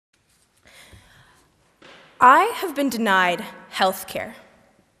I have been denied health care.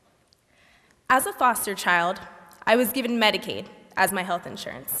 As a foster child, I was given Medicaid as my health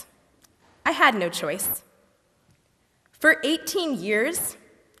insurance. I had no choice. For 18 years,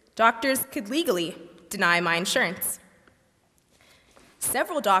 doctors could legally deny my insurance.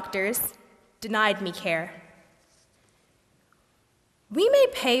 Several doctors denied me care. We may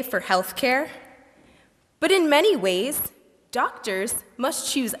pay for health care, but in many ways, doctors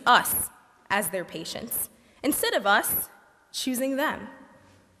must choose us as their patients, instead of us choosing them.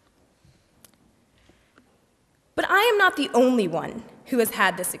 But I am not the only one who has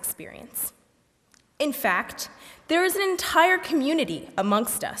had this experience. In fact, there is an entire community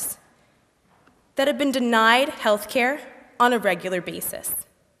amongst us that have been denied health care on a regular basis.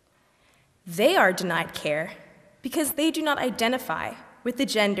 They are denied care because they do not identify with the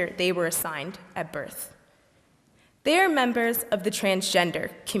gender they were assigned at birth. They are members of the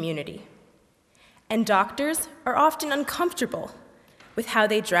transgender community, and doctors are often uncomfortable with how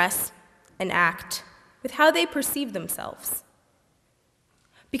they dress and act, with how they perceive themselves.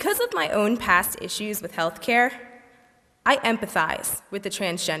 Because of my own past issues with healthcare, I empathize with the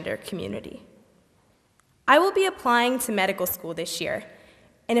transgender community. I will be applying to medical school this year,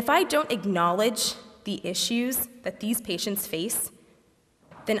 and if I don't acknowledge the issues that these patients face,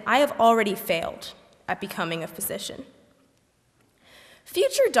 then I have already failed at becoming a physician.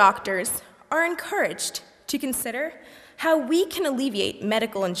 Future doctors are encouraged to consider how we can alleviate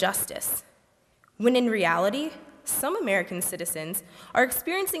medical injustice, when in reality, some American citizens are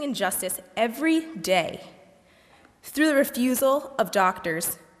experiencing injustice every day through the refusal of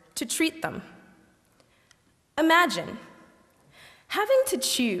doctors to treat them. Imagine having to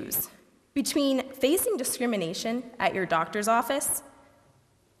choose between facing discrimination at your doctor's office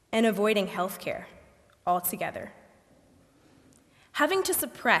and avoiding health care altogether. Having to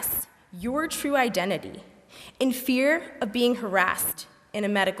suppress your true identity in fear of being harassed in a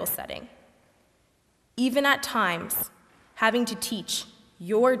medical setting. Even at times, having to teach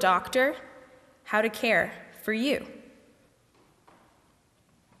your doctor how to care for you.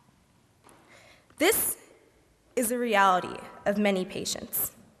 This is a reality of many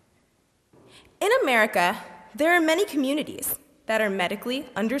patients. In America, there are many communities that are medically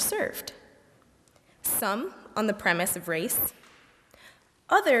underserved. Some on the premise of race,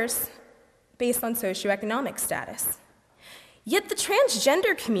 others based on socioeconomic status. Yet the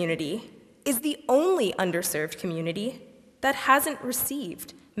transgender community is the only underserved community that hasn't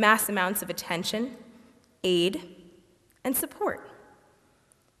received mass amounts of attention, aid, and support.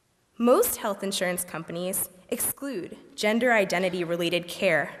 Most health insurance companies exclude gender identity-related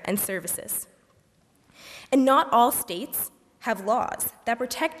care and services. And not all states have laws that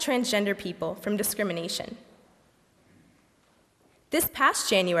protect transgender people from discrimination. This past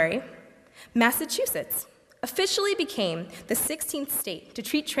January, Massachusetts officially became the 16th state to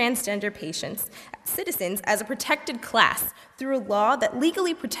treat transgender citizens as a protected class through a law that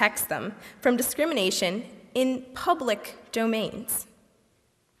legally protects them from discrimination in public domains.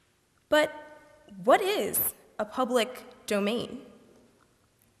 But what is a public domain?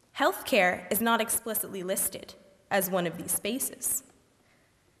 Healthcare is not explicitly listed as one of these spaces.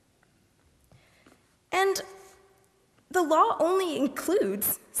 And the law only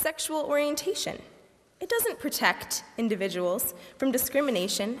includes sexual orientation. It doesn't protect individuals from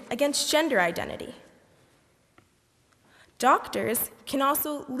discrimination against gender identity. Doctors can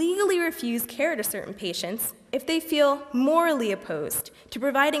also legally refuse care to certain patients if they feel morally opposed to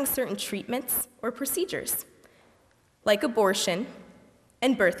providing certain treatments or procedures, like abortion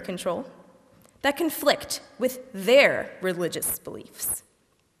and birth control, that conflict with their religious beliefs.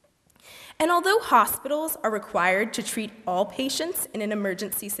 And although hospitals are required to treat all patients in an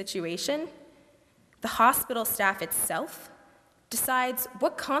emergency situation, the hospital staff itself decides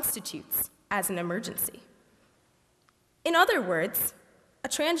what constitutes as an emergency. In other words, a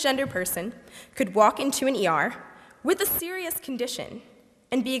transgender person could walk into an ER with a serious condition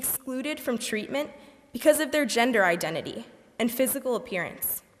and be excluded from treatment because of their gender identity and physical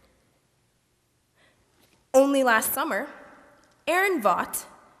appearance. Only last summer, Erin Vaught,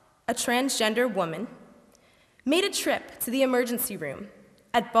 a transgender woman, made a trip to the emergency room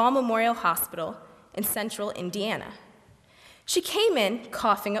at Ball Memorial Hospital in central Indiana. She came in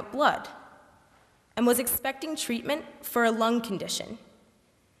coughing up blood and was expecting treatment for a lung condition.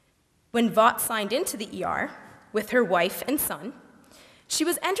 When Vaught signed into the ER with her wife and son, she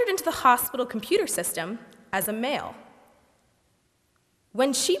was entered into the hospital computer system as a male.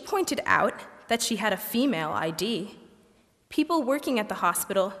 When she pointed out that she had a female ID, people working at the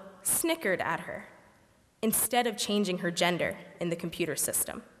hospital snickered at her instead of changing her gender in the computer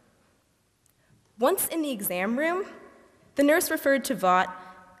system. Once in the exam room, the nurse referred to Vought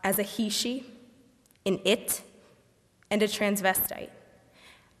as a he/she, an it, and a transvestite,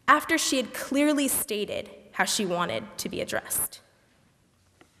 after she had clearly stated how she wanted to be addressed.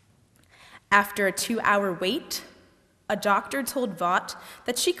 After a 2-hour wait, a doctor told Vought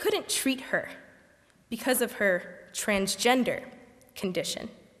that she couldn't treat her because of her transgender condition.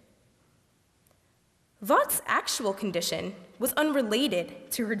 Vaught's actual condition was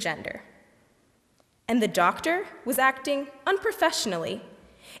unrelated to her gender, and the doctor was acting unprofessionally,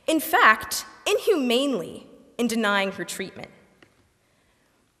 in fact, inhumanely, in denying her treatment.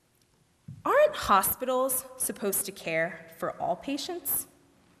 Aren't hospitals supposed to care for all patients?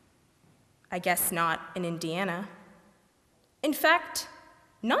 I guess not in Indiana. In fact,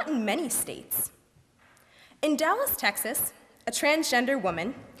 not in many states. In Dallas, Texas, a transgender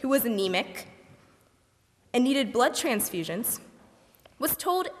woman who was anemic and needed blood transfusions was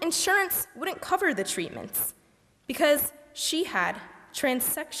told insurance wouldn't cover the treatments because she had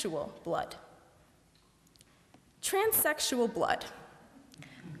transsexual blood. Transsexual blood.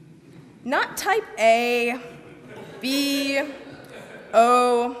 Not type A, B,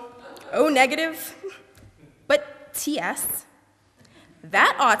 O negative, but TS.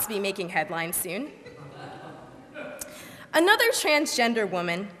 That ought to be making headlines soon. Another transgender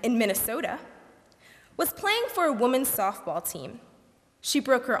woman in Minnesota was playing for a women's softball team. She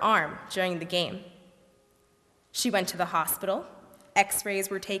broke her arm during the game. She went to the hospital, x-rays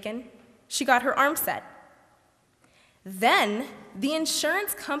were taken, she got her arm set. Then the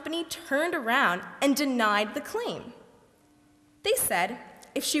insurance company turned around and denied the claim. They said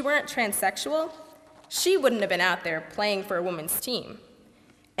if she weren't transsexual, she wouldn't have been out there playing for a women's team.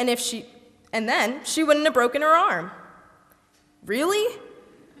 And then she wouldn't have broken her arm. Really?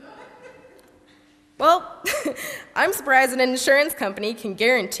 Well, I'm surprised an insurance company can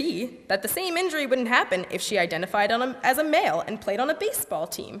guarantee that the same injury wouldn't happen if she identified as a male and played on a baseball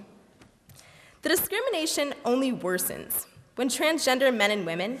team. The discrimination only worsens when transgender men and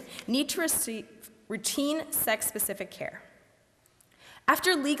women need to receive routine sex-specific care.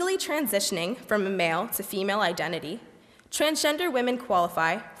 After legally transitioning from a male to female identity, transgender women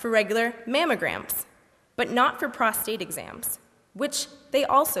qualify for regular mammograms, but not for prostate exams, which they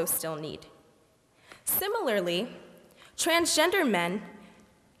also still need. Similarly, transgender men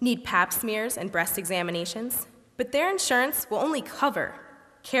need pap smears and breast examinations, but their insurance will only cover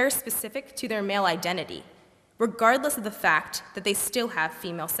care specific to their male identity, regardless of the fact that they still have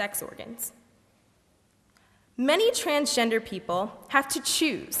female sex organs. Many transgender people have to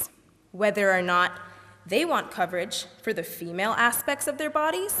choose whether or not they want coverage for the female aspects of their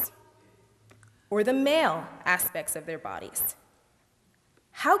bodies or the male aspects of their bodies.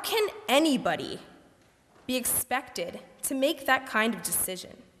 How can anybody be expected to make that kind of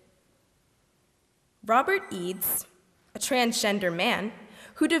decision? Robert Eads, a transgender man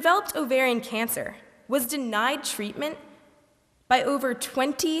who developed ovarian cancer, was denied treatment by over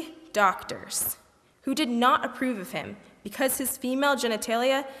 20 doctors who did not approve of him because his female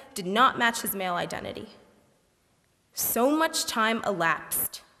genitalia did not match his male identity. So much time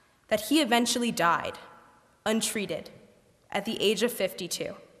elapsed that he eventually died, untreated, at the age of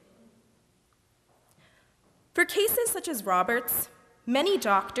 52. For cases such as Robert's, many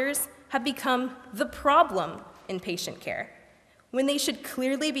doctors have become the problem in patient care, when they should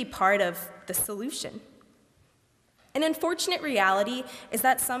clearly be part of the solution. An unfortunate reality is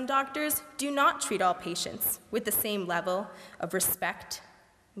that some doctors do not treat all patients with the same level of respect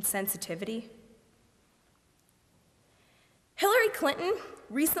and sensitivity. Hillary Clinton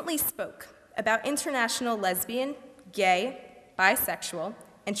recently spoke about international lesbian, gay, bisexual,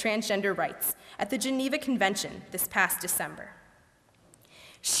 and transgender rights at the Geneva Convention this past December.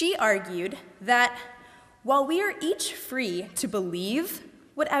 She argued that while we are each free to believe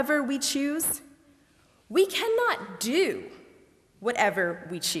whatever we choose, we cannot do whatever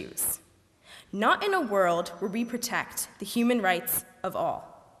we choose, not in a world where we protect the human rights of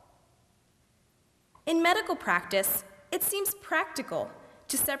all. In medical practice, it seems practical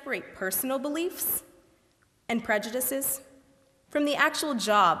to separate personal beliefs and prejudices from the actual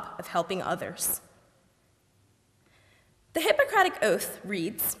job of helping others. The Hippocratic Oath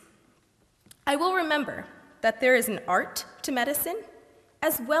reads, "I will remember that there is an art to medicine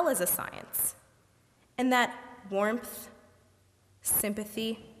as well as a science, and that warmth,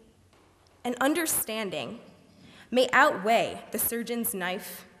 sympathy, and understanding may outweigh the surgeon's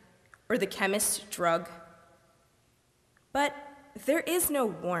knife or the chemist's drug. But there is no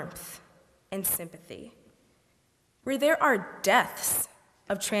warmth and sympathy where there are deaths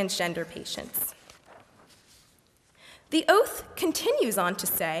of transgender patients." The oath continues on to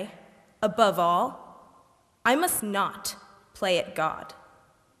say above all, I must not play at God.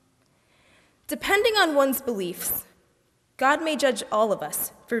 Depending on one's beliefs, God may judge all of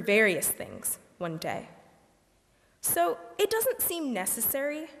us for various things one day. So it doesn't seem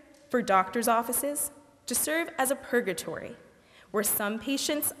necessary for doctors' offices to serve as a purgatory where some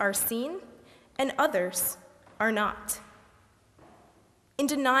patients are seen and others are not. In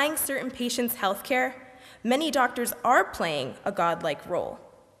denying certain patients health care, many doctors are playing a godlike role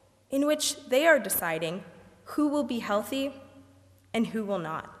in which they are deciding who will be healthy and who will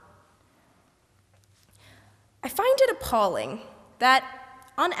not. I find it appalling that,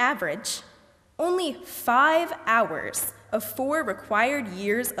 on average, only 5 hours of 4 required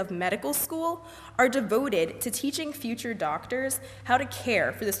years of medical school are devoted to teaching future doctors how to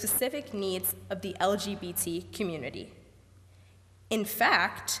care for the specific needs of the LGBT community. In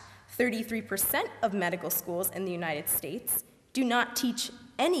fact, 33% of medical schools in the United States do not teach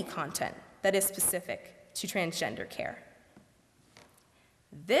any content that is specific to transgender care.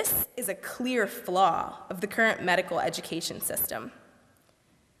 This is a clear flaw of the current medical education system.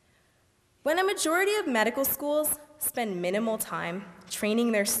 When a majority of medical schools spend minimal time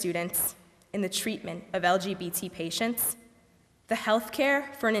training their students in the treatment of LGBT patients, the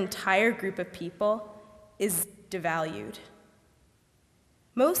healthcare for an entire group of people is devalued.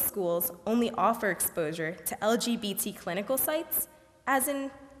 Most schools only offer exposure to LGBT clinical sites as an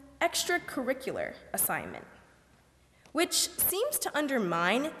extracurricular assignment, which seems to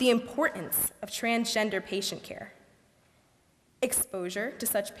undermine the importance of transgender patient care. Exposure to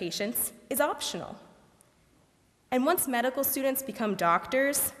such patients is optional. And once medical students become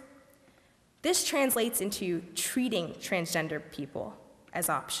doctors, this translates into treating transgender people as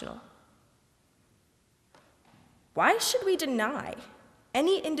optional. Why should we deny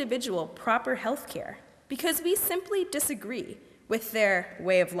any individual proper health care because we simply disagree with their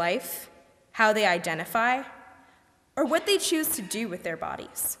way of life, how they identify, or what they choose to do with their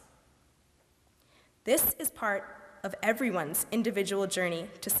bodies? This is part of everyone's individual journey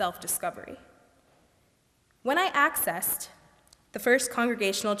to self-discovery. When I accessed the First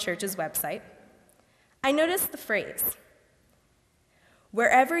Congregational Church's website, I noticed the phrase,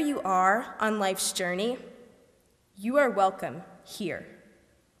 "Wherever you are on life's journey, you are welcome here."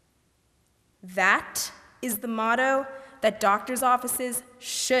 That is the motto that doctors' offices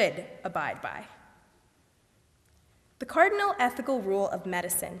should abide by. The cardinal ethical rule of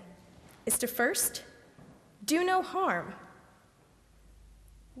medicine is to first, do no harm.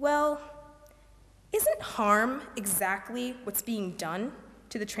 Well, isn't harm exactly what's being done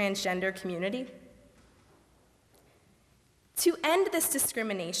to the transgender community? To end this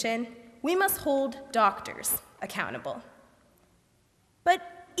discrimination, we must hold doctors accountable. But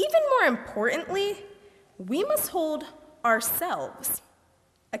even more importantly, we must hold ourselves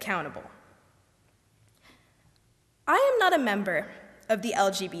accountable. I am not a member of the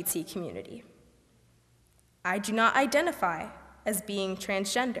LGBT community. I do not identify as being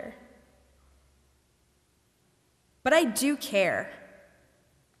transgender. But I do care,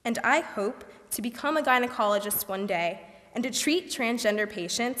 and I hope to become a gynecologist one day and to treat transgender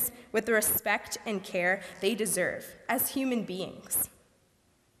patients with the respect and care they deserve as human beings.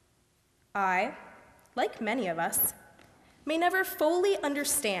 I, like many of us, may never fully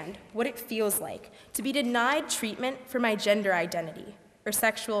understand what it feels like to be denied treatment for my gender identity or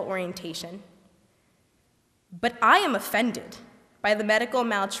sexual orientation. But I am offended by the medical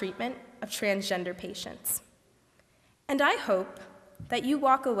maltreatment of transgender patients. And I hope that you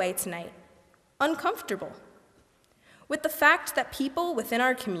walk away tonight uncomfortable with the fact that people within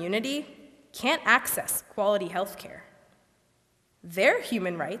our community can't access quality health care. Their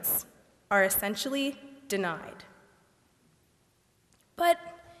human rights are essentially denied. But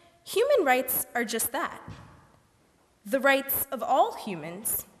human rights are just that, the rights of all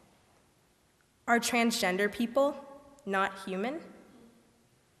humans. Are transgender people not human?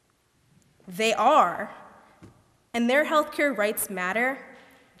 They are, and their healthcare rights matter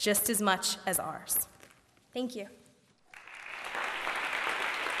just as much as ours. Thank you.